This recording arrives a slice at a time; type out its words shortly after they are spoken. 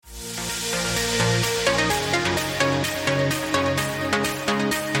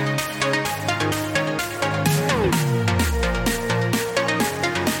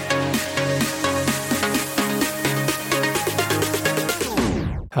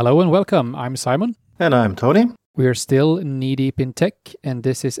Hello and welcome. I'm Simon. And I'm Tony. We are still knee-deep in tech, and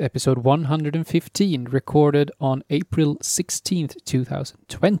this is episode 115, recorded on April 16th,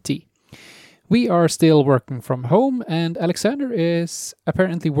 2020. We are still working from home, and Alexander is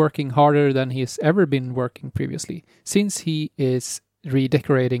apparently working harder than he's ever been working previously, since he is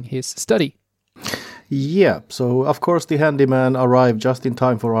redecorating his study. Yeah, so of course the handyman arrived just in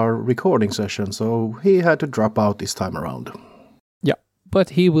time for our recording session, so he had to drop out this time around. Yeah,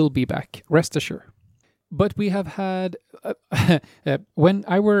 but he will be back, rest assured. But we have had, when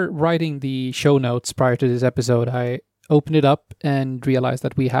I were writing the show notes prior to this episode, I opened it up and realized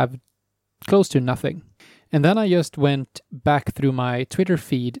that we have close to nothing. And then I just went back through my Twitter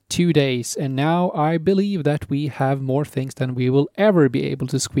feed 2 days, and now I believe that we have more things than we will ever be able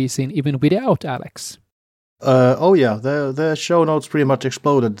to squeeze in, even without Alex. The show notes pretty much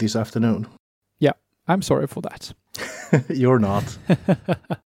exploded this afternoon. Yeah, I'm sorry for that. You're not.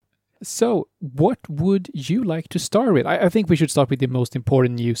 So, what would you like to start with? I think we should start with the most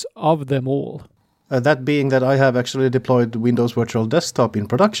important news of them all. That being that I have actually deployed Windows Virtual Desktop in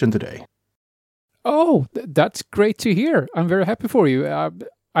production today. Oh, that's great to hear. I'm very happy for you.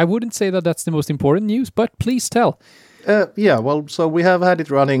 I wouldn't say that that's the most important news, but please tell. So we have had it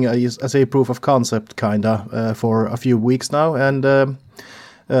running as a proof of concept, for a few weeks now, and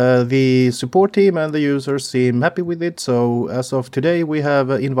the support team and the users seem happy with it. So as of today, we have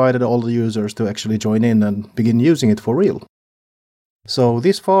invited all the users to actually join in and begin using it for real. So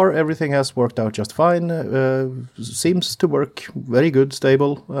this far, everything has worked out just fine. Seems to work very good,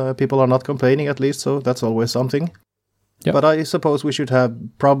 stable. People are not complaining at least, so that's always something. Yep. But I suppose we should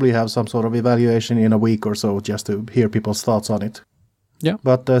probably have some sort of evaluation in a week or so just to hear people's thoughts on it. Yeah.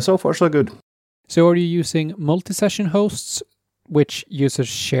 But so far, so good. So are you using multi-session hosts which users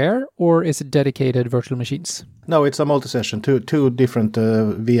share, or is it dedicated virtual machines? No, it's a multi-session, two different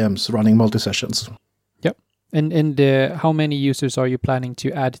VMs running multi-sessions. And how many users are you planning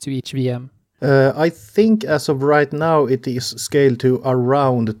to add to each VM? I think as of right now, it is scaled to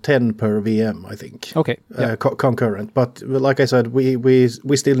around 10 per VM, I think. Okay. Yeah. Concurrent. But like I said, we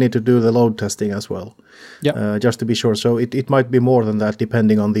still need to do the load testing as well. Yeah. Just to be sure. So it might be more than that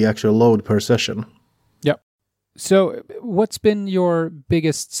depending on the actual load per session. Yeah. So what's been your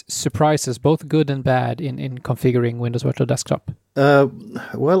biggest surprises, both good and bad, in configuring Windows Virtual Desktop?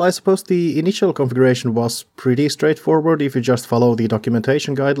 Well, I suppose the initial configuration was pretty straightforward if you just follow the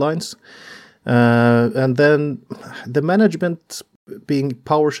documentation guidelines. And then the management being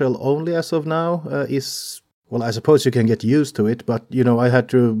PowerShell only as of now is, well, I suppose you can get used to it, but, I had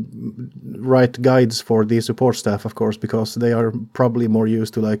to write guides for the support staff, of course, because they are probably more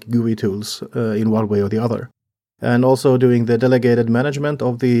used to like GUI tools in one way or the other. And also doing the delegated management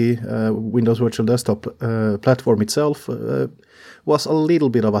of the Windows Virtual Desktop platform itself was a little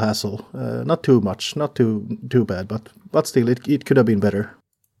bit of a hassle. Not too much, not too bad, but still, it could have been better.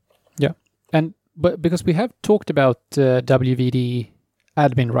 Yeah, but because we have talked about WVD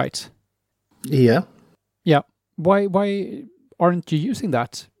admin, right? Yeah. Yeah. Why aren't you using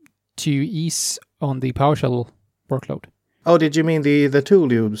that to ease on the PowerShell workload? Oh, did you mean the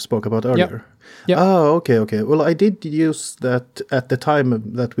tool you spoke about earlier? Yeah. Oh, okay. Well, I did use that at the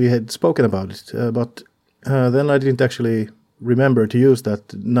time that we had spoken about it, but then I didn't actually remember to use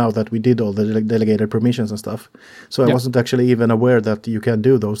that now that we did all the delegated permissions and stuff. So I wasn't actually even aware that you can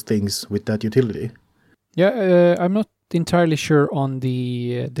do those things with that utility. Yeah, I'm not entirely sure on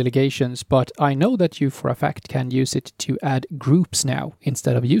the delegations, but I know that you for a fact can use it to add groups now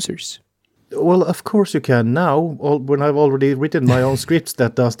instead of users. Well, of course you can now, when I've already written my own scripts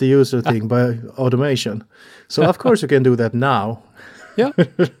that does the user thing by automation. So of course you can do that now. Yeah.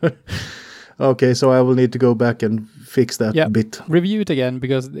 Okay, so I will need to go back and fix that bit. Review it again,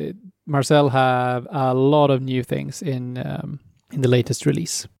 because Marcel have a lot of new things in the latest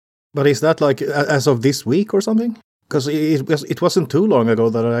release. But is that like as of this week or something? Because it wasn't too long ago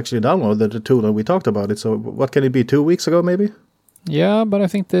that I actually downloaded the tool and we talked about it. So what can it be, 2 weeks ago maybe? Yeah, but I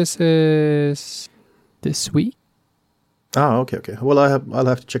think this is this week. Ah, okay. Well, I'll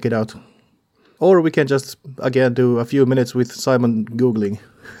have to check it out. Or we can just, again, do a few minutes with Simon Googling.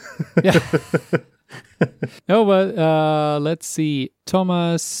 Yeah. No, but let's see.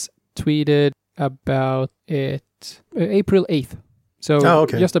 Thomas tweeted about it April 8th. So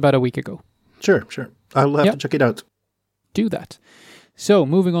just about a week ago. Sure. I'll have to check it out. Do that. So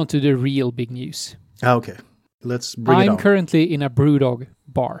moving on to the real big news. Okay. Let's bring it on. I'm currently in a Brewdog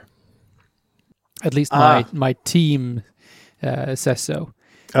bar. At least my team says so.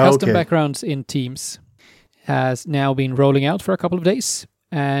 Custom backgrounds in Teams has now been rolling out for a couple of days.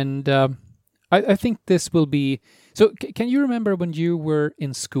 And I think this will be So can you remember when you were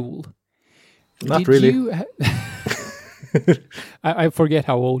in school? Not really. I forget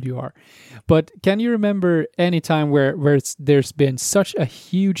how old you are. But can you remember any time where there's been such a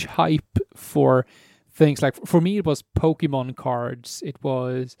huge hype for things like, for me, it was Pokemon cards, it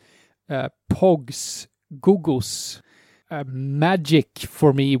was Pogs, Gugos, Magic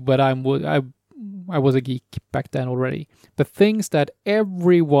for me, but I was a geek back then already. The things that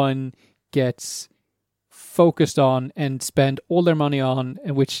everyone gets focused on and spend all their money on,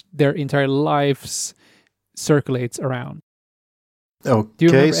 and which their entire lives circulates around. Okay. Do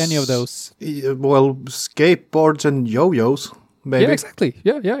you remember any of those? Well, skateboards and yo-yos, maybe. Yeah, exactly.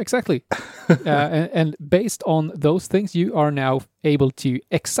 Yeah, exactly. and based on those things, you are now able to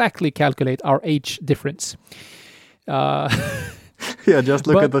exactly calculate our age difference. Yeah, just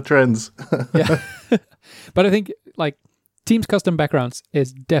look at the trends. Yeah. But I think like Teams custom backgrounds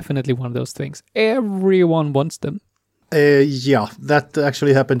is definitely one of those things. Everyone wants them. Yeah, that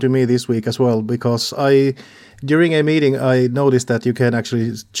actually happened to me this week as well, because during a meeting, I noticed that you can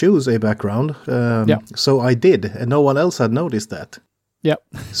actually choose a background. So I did, and no one else had noticed that. Yeah.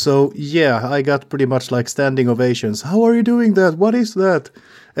 So yeah, I got pretty much like standing ovations. How are you doing that? What is that?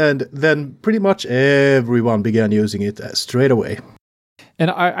 And then pretty much everyone began using it straight away.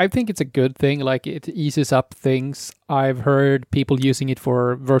 And I think it's a good thing. Like, it eases up things. I've heard people using it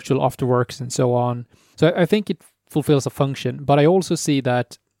for virtual afterworks and so on. So I think it fulfills a function. But I also see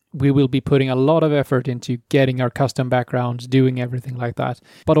that we will be putting a lot of effort into getting our custom backgrounds, doing everything like that.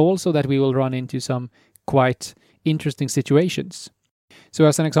 But also that we will run into some quite interesting situations. So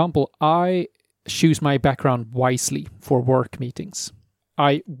as an example, I choose my background wisely for work meetings.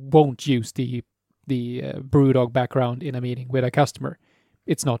 I won't use the Brewdog background in a meeting with a customer.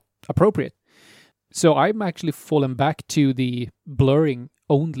 It's not appropriate. So I'm actually fallen back to the blurring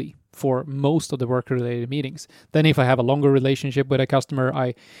only for most of the work-related meetings. Then if I have a longer relationship with a customer,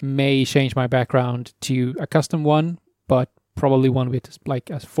 I may change my background to a custom one, but probably one with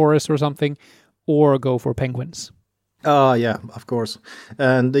like a forest or something, or go for penguins. Yeah, of course.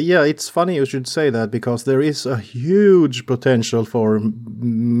 And yeah, it's funny you should say that, because there is a huge potential for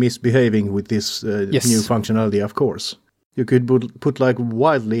misbehaving with this new functionality, of course. You could put like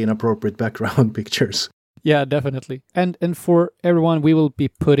wildly inappropriate background pictures. Yeah, definitely. And for everyone, we will be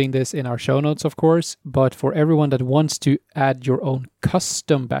putting this in our show notes, of course, but for everyone that wants to add your own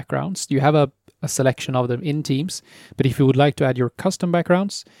custom backgrounds, you have a selection of them in Teams, but if you would like to add your custom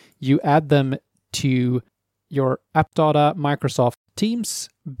backgrounds, you add them to your AppData Microsoft Teams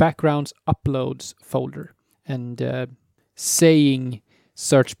backgrounds uploads folder. And saying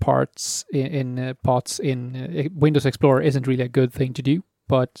search parts in Windows Explorer isn't really a good thing to do,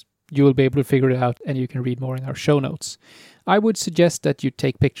 but you will be able to figure it out, and you can read more in our show notes. I would suggest that you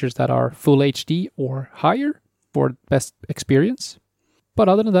take pictures that are full HD or higher for best experience. But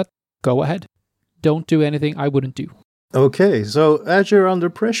other than that, go ahead. Don't do anything I wouldn't do. Okay, so Azure Under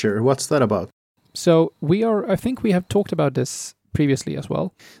Pressure, what's that about? So I think we have talked about this previously as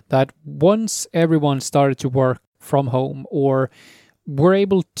well, that once everyone started to work from home, or were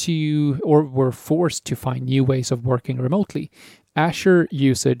able to, or were forced to find new ways of working remotely, Azure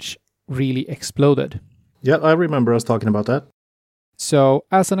usage really exploded. Yeah, I remember us talking about that. So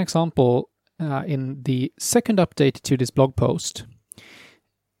as an example, in the second update to this blog post,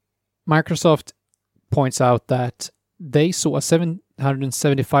 Microsoft points out that they saw a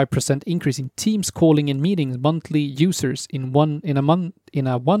 775% increase in Teams calling and meetings monthly users in a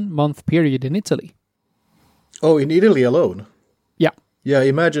 1 month period in Italy. Oh, in Italy alone? Yeah. Yeah,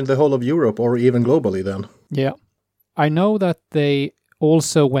 imagine the whole of Europe, or even globally then. Yeah. I know that they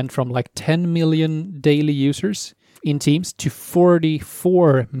also went from like 10 million daily users in Teams to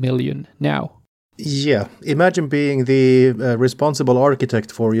 44 million now. Yeah, imagine being the responsible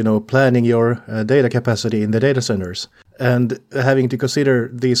architect for, planning your data capacity in the data centers and having to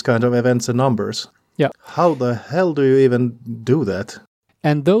consider these kind of events and numbers. Yeah. How the hell do you even do that?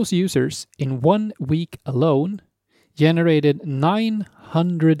 And those users in 1 week alone generated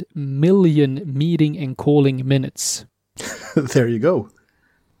 900 million meeting and calling minutes. There you go.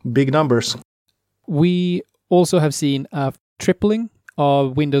 Big numbers. We also have seen a tripling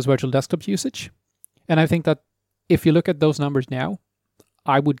of Windows Virtual Desktop usage. And I think that if you look at those numbers now,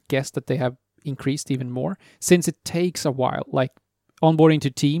 I would guess that they have increased even more, since it takes a while. Like, onboarding to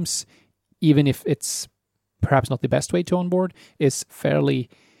Teams, even if it's perhaps not the best way to onboard, is fairly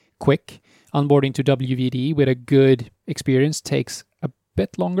quick. Onboarding to WVD with a good experience takes a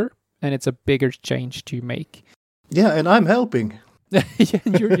bit longer, and it's a bigger change to make. Yeah, and I'm helping. Yeah,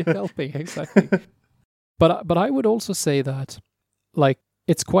 you're helping, exactly. But I would also say that, like,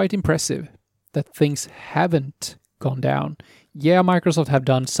 it's quite impressive that things haven't gone down. Yeah, Microsoft have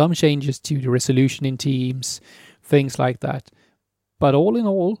done some changes to the resolution in Teams, things like that. But all in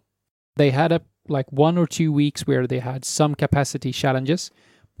all, they had 1 or 2 weeks where they had some capacity challenges,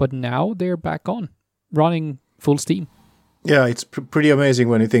 but now they're back on, running full steam. Yeah, it's pretty amazing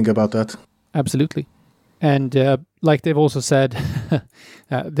when you think about that. Absolutely. And like they've also said,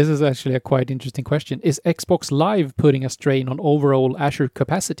 this is actually a quite interesting question. Is Xbox Live putting a strain on overall Azure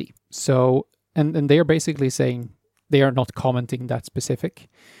capacity? So, and they are basically saying they are not commenting that specific,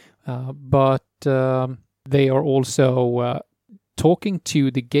 but they are also talking to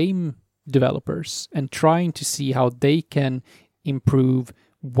the game developers and trying to see how they can improve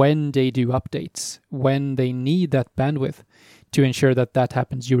when they do updates, when they need that bandwidth, to ensure that that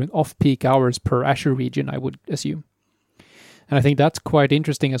happens during off-peak hours per Azure region, I would assume. And I think that's quite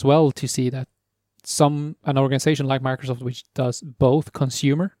interesting as well to see that an organization like Microsoft, which does both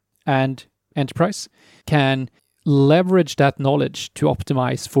consumer and enterprise, can leverage that knowledge to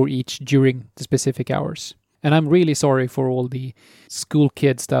optimize for each during the specific hours. And I'm really sorry for all the school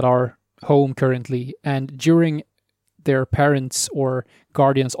kids that are home currently and during their parents' or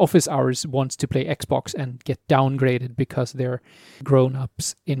guardians' office hours wants to play Xbox and get downgraded because their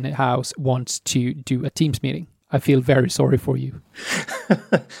grown-ups in the house wants to do a Teams meeting. I feel very sorry for you.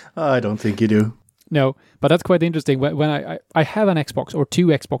 I don't think you do. No, but that's quite interesting. When I have an Xbox, or 2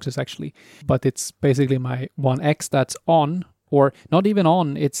 Xboxes actually, but it's basically my One X that's on, or not even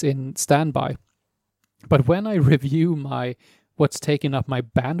on, it's in standby. But when I review what's taking up my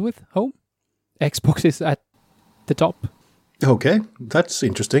bandwidth home, Xbox is at the top. Okay, that's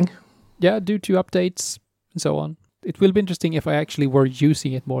interesting. Yeah, due to updates and so on. It will be interesting if I actually were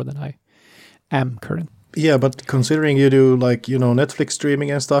using it more than I am currently. Yeah, but considering you do Netflix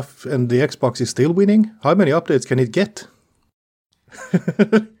streaming and stuff, and the Xbox is still winning, how many updates can it get?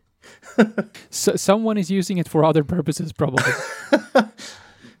 So someone is using it for other purposes, probably.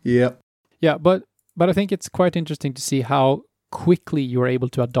 Yeah. Yeah, but I think it's quite interesting to see how quickly you're able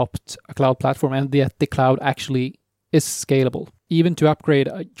to adopt a cloud platform, and that the cloud actually is scalable. Even to upgrade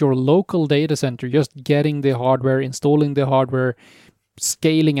your local data center, just getting the hardware, installing the hardware,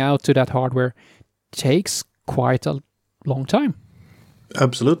 scaling out to that hardware takes quite a long time.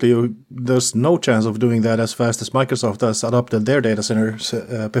 Absolutely. There's no chance of doing that as fast as Microsoft has adopted their data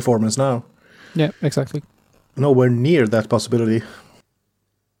center performance now. Yeah, exactly. Nowhere near that possibility.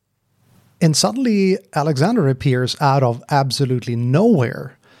 And suddenly Alexander appears out of absolutely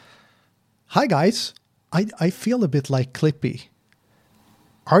nowhere. Hi, guys. I feel a bit like Clippy.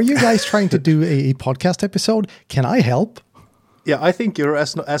 Are you guys trying to do a podcast episode? Can I help? Yeah, I think you're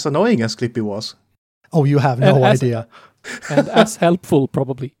as annoying as Clippy was. Oh, you have no idea. And as helpful,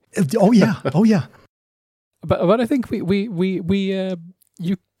 probably. Oh, yeah. Oh, yeah. But I think you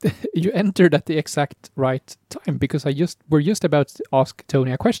entered at the exact right time, because we're just about to ask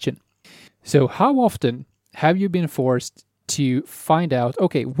Tony a question. So how often have you been forced to find out,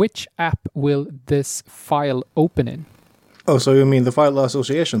 okay, which app will this file open in? Oh, so you mean the file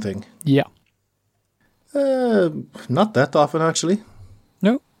association thing? Yeah. Not that often, actually.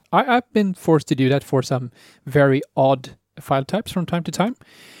 No, I've been forced to do that for some very odd file types from time to time.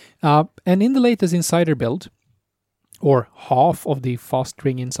 And in the latest Insider build, or half of the Fast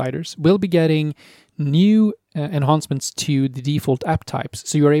Ring Insiders, will be getting new enhancements to the default app types.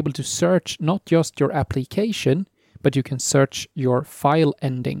 So you're able to search not just your application, but you can search your file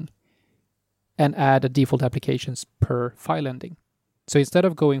ending and add a default applications per file ending. So instead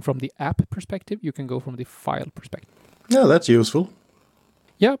of going from the app perspective, you can go from the file perspective. Yeah, that's useful.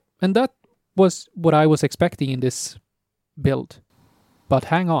 Yeah, and that was what I was expecting in this build. But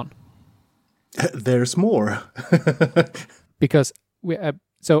hang on. There's more. Because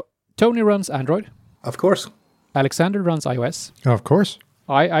so Tony runs Android. Of course. Alexander runs iOS. Of course.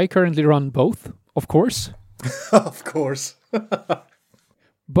 I currently run both, of course. Of course.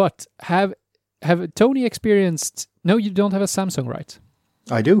 But have Tony experienced... No, you don't have a Samsung, right?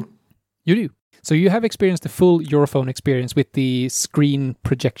 I do. You do. So you have experienced the full Europhone experience with the screen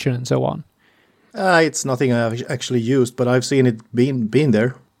projection and so on. It's nothing I've actually used, but I've seen it been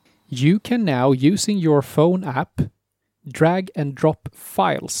there. You can now, using your phone app, drag and drop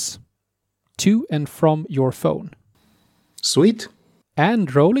files to and from your phone. Sweet.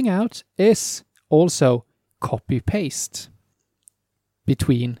 And rolling out is also copy-paste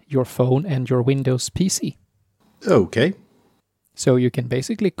between your phone and your Windows PC. Okay. So you can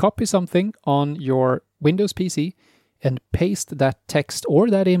basically copy something on your Windows PC and paste that text or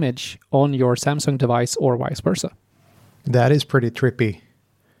that image on your Samsung device or vice versa. That is pretty trippy.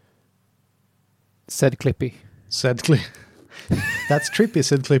 Said Clippy. That's trippy,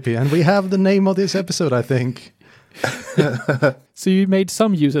 said Clippy. And we have the name of this episode, I think. So you made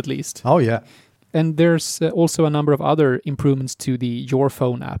some use at least. Oh, yeah. And there's also a number of other improvements to the Your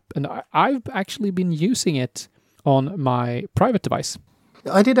Phone app. And I've actually been using it on my private device.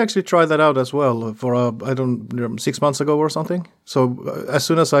 I did actually try that out as well for, 6 months ago or something. So as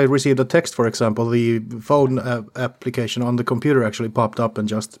soon as I received a text, for example, the phone application on the computer actually popped up and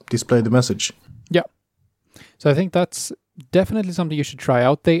just displayed the message. Yeah. So I think that's definitely something you should try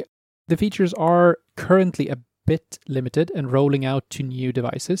out. The features are currently a bit limited and rolling out to new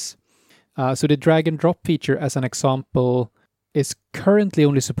devices. So the drag and drop feature, as an example, is currently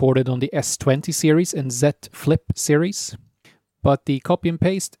only supported on the S20 series and Z Flip series. But the copy and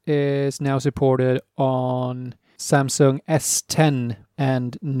paste is now supported on Samsung S10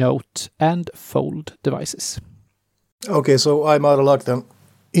 and Note and Fold devices. Okay, so I'm out of luck then.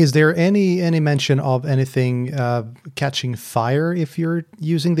 Is there any mention of anything catching fire if you're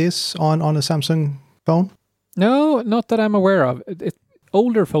using this on a Samsung phone? No, not that I'm aware of.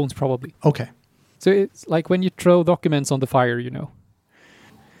 Older phones probably. Okay. So it's like when you throw documents on the fire,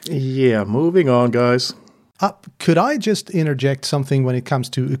 Yeah, moving on, guys. Could I just interject something when it comes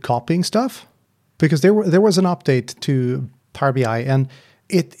to copying stuff? Because there was an update to Power BI, and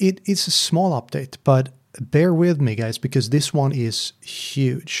it's a small update, but bear with me, guys, because this one is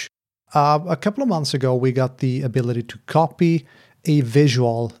huge. A couple of months ago, we got the ability to copy a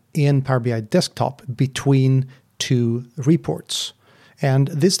visual in Power BI Desktop between two reports. And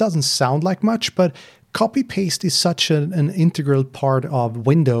this doesn't sound like much, but copy-paste is such an integral part of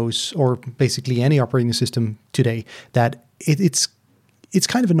Windows, or basically any operating system today, that it's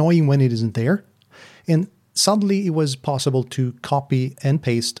kind of annoying when it isn't there. And suddenly it was possible to copy and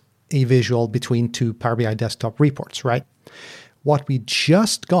paste a visual between two Power BI Desktop reports, right? What we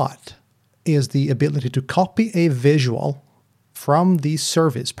just got is the ability to copy a visual from the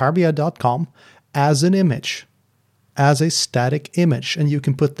service, powerbi.com, as an image, as a static image. And you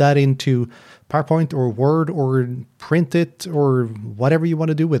can put that into PowerPoint or Word or print it or whatever you want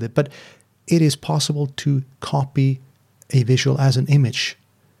to do with it. But it is possible to copy a visual as an image.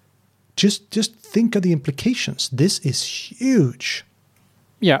 Just think of the implications. This is huge.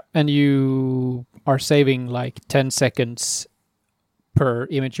 Yeah, and you are saving like 10 seconds per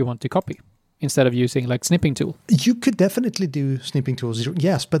image you want to copy instead of using like snipping tool. You could definitely do snipping tools,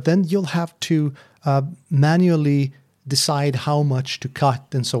 yes, but then you'll have to manually decide how much to cut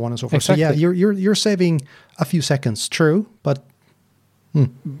and so on and so forth. Exactly. So yeah, you're saving a few seconds, true, but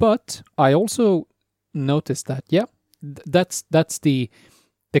But I also noticed that that's the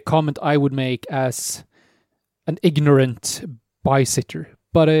comment I would make as an ignorant bysitter.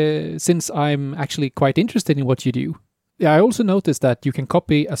 But since I'm actually quite interested in what you do, I also noticed that you can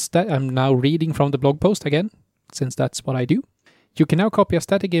copy I'm now reading from the blog post again, since that's what I do. You can now copy a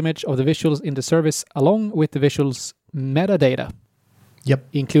static image of the visuals in the service along with the visuals metadata. Yep.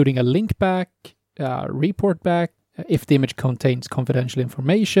 Including a link back, report back, if the image contains confidential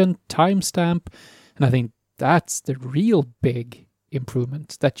information, timestamp. And I think that's the real big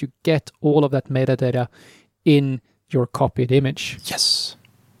improvement, that you get all of that metadata in your copied image.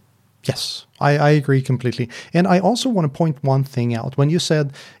 Yes, I agree completely. And I also want to point one thing out. When you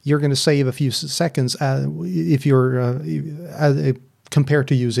said you're going to save a few seconds if you're compared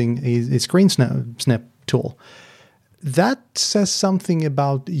to using a screen snip tool, that says something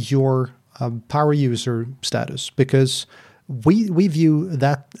about your power user status, because we view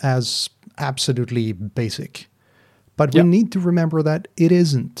that as absolutely basic. But we need to remember that it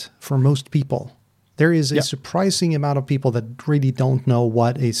isn't for most people. There is a surprising amount of people that really don't know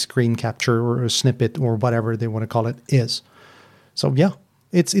what a screen capture or a snippet or whatever they want to call it is. So yeah,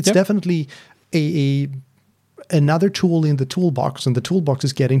 it's definitely another tool in the toolbox, and the toolbox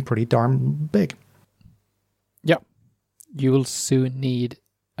is getting pretty darn big. Yeah, you will soon need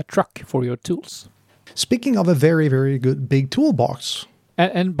a truck for your tools. Speaking of a very, very good big toolbox.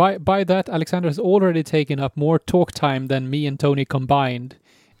 And by that, Alexander has already taken up more talk time than me and Tony combined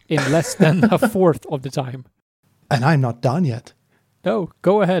in less than a fourth of the time. And I'm not done yet. No,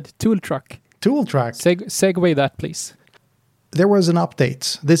 go ahead. Tool truck. Segue that, please. There was an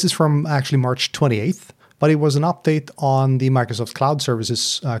update. This is from actually March 28th, but it was an update on the Microsoft Cloud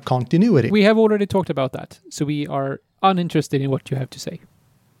Services continuity. We have already talked about that, so we are uninterested in what you have to say.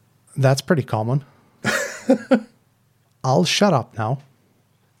 That's pretty common. I'll shut up now.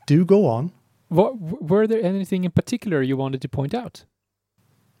 Do go on. Were there anything in particular you wanted to point out?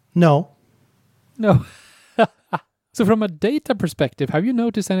 No. So from a data perspective, have you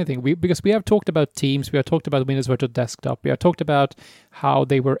noticed anything? Because we have talked about Teams, we have talked about Windows Virtual Desktop, we have talked about how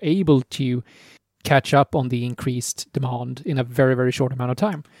they were able to catch up on the increased demand in a very, very short amount of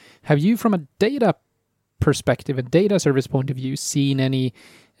time. Have you, from a data perspective and data service point of view, seen any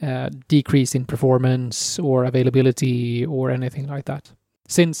decrease in performance or availability or anything like that?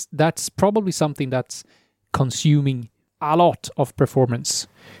 Since that's probably something that's consuming a lot of performance.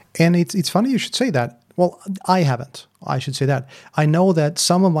 And it's funny you should say that. Well, I haven't. I should say that. I know that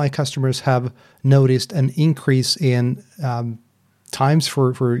some of my customers have noticed an increase in times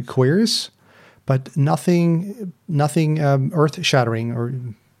for queries, but nothing earth-shattering, or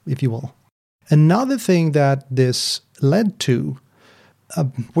if you will. Another thing that this led to,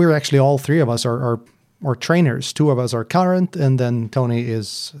 we're actually, all three of us are trainers. Two of us are current, and then Tony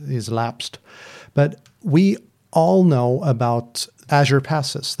is lapsed. But we all know about Azure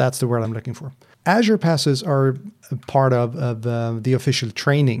passes. That's the word I'm looking for. Azure passes are part of the official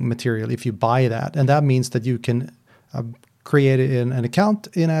training material if you buy that. And that means that you can create an account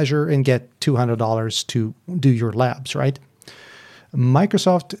in Azure and get $200 to do your labs, right?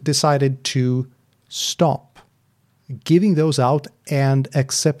 Microsoft decided to stop giving those out and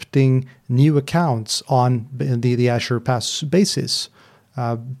accepting new accounts on the Azure Pass basis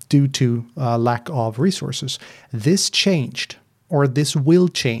due to lack of resources. This changed, or this will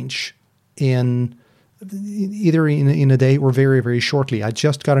change in either in a day or very, very shortly. I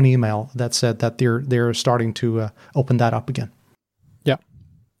just got an email that said that they're starting to open that up again. Yeah.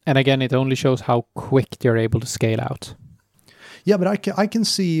 And again, it only shows how quick they're able to scale out. Yeah, but I can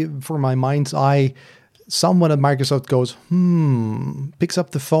see for my mind's eye, someone at Microsoft goes, picks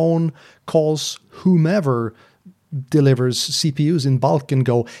up the phone, calls whomever delivers CPUs in bulk and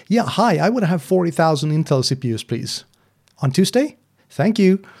go, yeah, hi, I would have 40,000 Intel CPUs, please. On Tuesday? Thank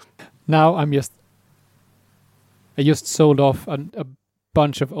you. Now I just sold off a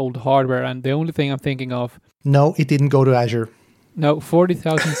bunch of old hardware, and the only thing I'm thinking of... No, it didn't go to Azure. No,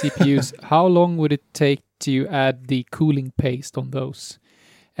 40,000 CPUs. How long would it take to add the cooling paste on those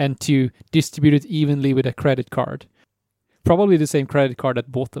and to distribute it evenly with a credit card? Probably the same credit card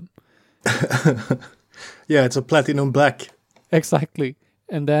that bought them. Yeah, it's a platinum black. Exactly.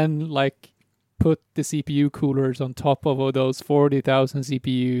 And then put the CPU coolers on top of all those 40,000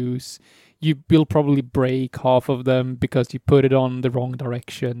 CPUs. You will probably break half of them because you put it on the wrong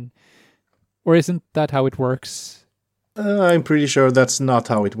direction. Or isn't that how it works? I'm pretty sure that's not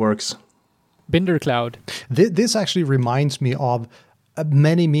how it works. Binder Cloud. This actually reminds me of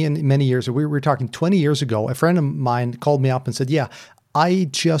many years ago. We were talking 20 years ago. A friend of mine called me up and said, yeah, I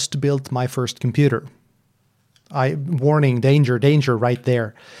just built my first computer. Warning, danger right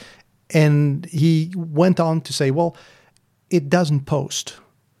there. And he went on to say, well, it doesn't post.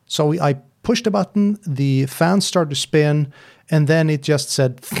 So I pushed a button, the fans started to spin, and then it just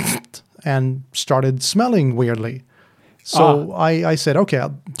said and started smelling weirdly. So I said, okay,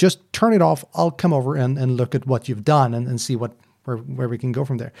 I'll just turn it off. I'll come over and look at what you've done and see where we can go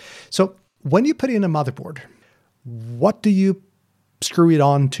from there. So when you put in a motherboard, what do you screw it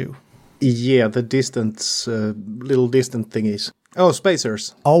on to? Yeah, the little distant thingies. Oh,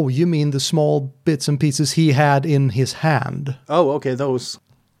 spacers. Oh, you mean the small bits and pieces he had in his hand? Oh, okay, those.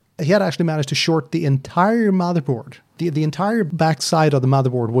 He had actually managed to short the entire motherboard. The entire backside of the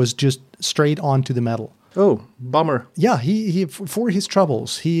motherboard was just straight onto the metal. Oh, bummer. Yeah, he for his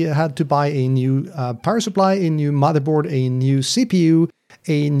troubles, he had to buy a new power supply, a new motherboard, a new CPU,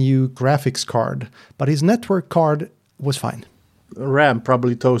 a new graphics card. But his network card was fine. RAM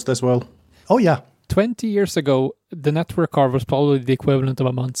probably toast as well. Oh, yeah. 20 years ago, the network card was probably the equivalent of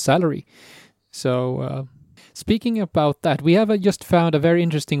a month's salary. So, speaking about that, we have just found a very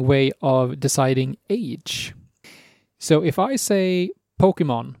interesting way of deciding age. So if I say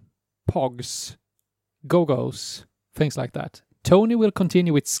Pokemon, Pogs, Go-Go's, things like that, Tony will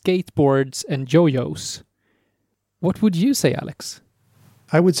continue with skateboards and yo-yos. What would you say, Alex?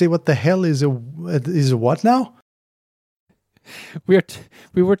 I would say, what the hell is a what now?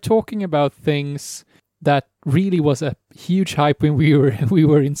 We were talking about things that really was a huge hype when we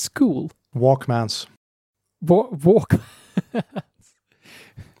were in school. Walkmans. Walk.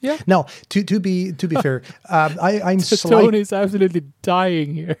 Yeah. No, to be fair, I'm Tony's absolutely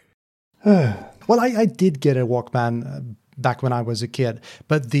dying here. Well, I did get a Walkman back when I was a kid,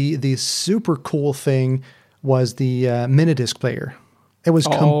 but the super cool thing was the minidisc player. It was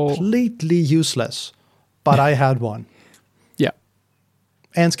completely useless, but I had one. Yeah.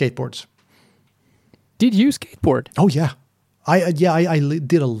 And skateboards. Did you skateboard? Oh yeah, I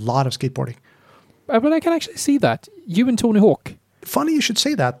did a lot of skateboarding. But I can actually see that. You and Tony Hawk. Funny you should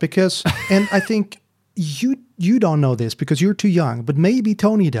say that, because, and I think you don't know this because you're too young, but maybe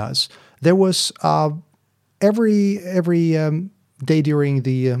Tony does. There was every day during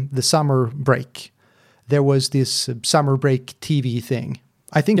the summer break, there was this summer break TV thing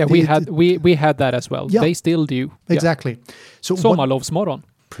I think we had that as well. Yeah. They still do. Exactly. So Sommarlovsmorgon.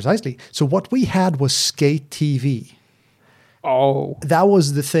 Precisely. So what we had was Skate TV. Oh. That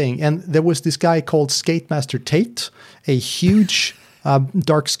was the thing. And there was this guy called Skate Master Tate, a huge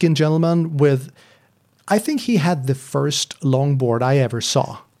dark-skinned gentleman with, I think he had the first longboard I ever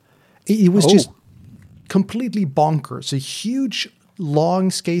saw. It was just completely bonkers. A huge, long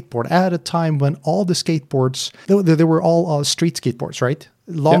skateboard at a time when all the skateboards, they were all street skateboards, right?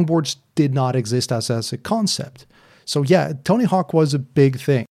 Longboards did not exist as a concept. So yeah, Tony Hawk was a big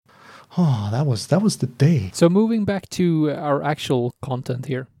thing. Oh, that was the day. So moving back to our actual content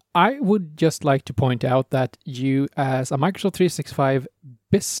here, I would just like to point out that you, as a Microsoft 365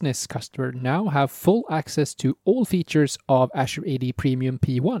 business customer, now have full access to all features of Azure AD Premium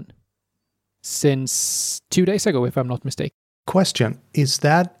P1 since 2 days ago, if I'm not mistaken. Question, is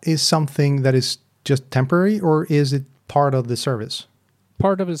something that is just temporary, or is it part of the service?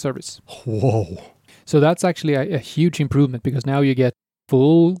 Part of the service. Whoa. So that's actually a huge improvement, because now you get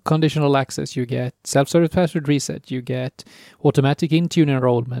full conditional access, you get self-service password reset, you get automatic Intune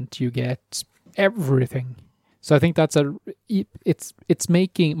enrollment, you get everything. So I think that's it's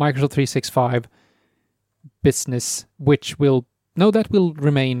making Microsoft 365 business, which will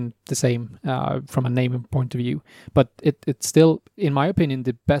remain the same from a naming point of view, but it's still, in my opinion,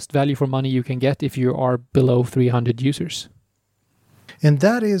 the best value for money you can get if you are below 300 users. And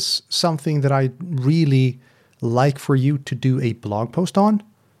that is something that I really like for you to do a blog post on.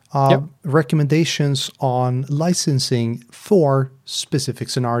 Recommendations on licensing for specific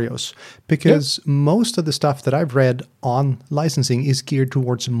scenarios. Because most of the stuff that I've read on licensing is geared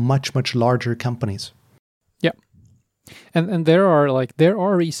towards much, much larger companies. Yeah. And there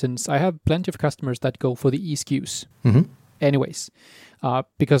are reasons. I have plenty of customers that go for the eSKUs. Mm-hmm. Anyways,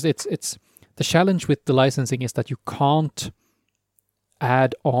 because it's the challenge with the licensing is that you can't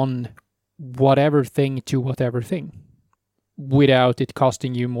add on whatever thing to whatever thing without it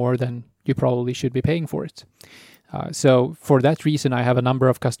costing you more than you probably should be paying for it. So for that reason, I have a number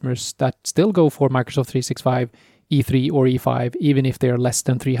of customers that still go for Microsoft 365 E3 or E5, even if they are less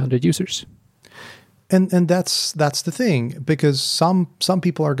than 300 users. And that's the thing, because some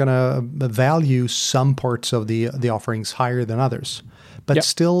people are going to value some parts of the offerings higher than others. But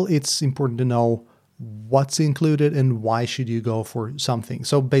still, it's important to know what's included and why should you go for something.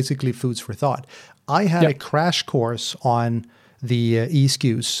 So basically, foods for thought. I had a crash course on the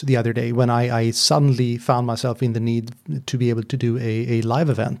eSKUs the other day when I suddenly found myself in the need to be able to do a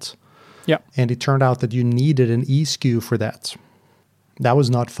live event. Yeah. And it turned out that you needed an eSKU for that. That was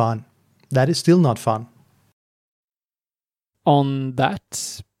not fun. That is still not fun. On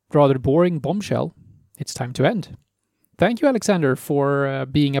that rather boring bombshell, it's time to end. Thank you, Alexander, for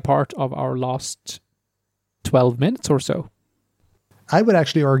being a part of our last 12 minutes or so. I would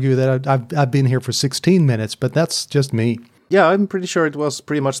actually argue that I've been here for 16 minutes, but that's just me. Yeah, I'm pretty sure it was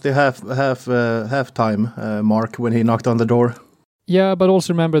pretty much the halftime mark when he knocked on the door. Yeah, but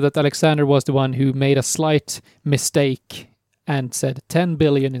also remember that Alexander was the one who made a slight mistake and said 10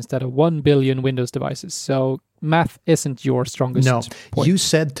 billion instead of 1 billion Windows devices. So math isn't your strongest point. You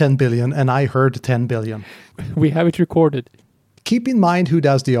said 10 billion and I heard 10 billion. We have it recorded. Keep in mind who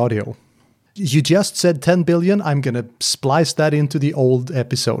does the audio. You just said 10 billion. I'm going to splice that into the old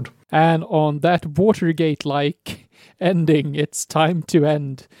episode. And on that Watergate-like ending, it's time to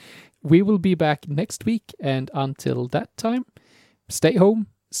end. We will be back next week. And until that time, stay home,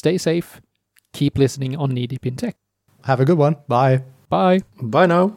 stay safe, keep listening on Knee Deep in Tech. Have a good one. Bye. Bye. Bye now.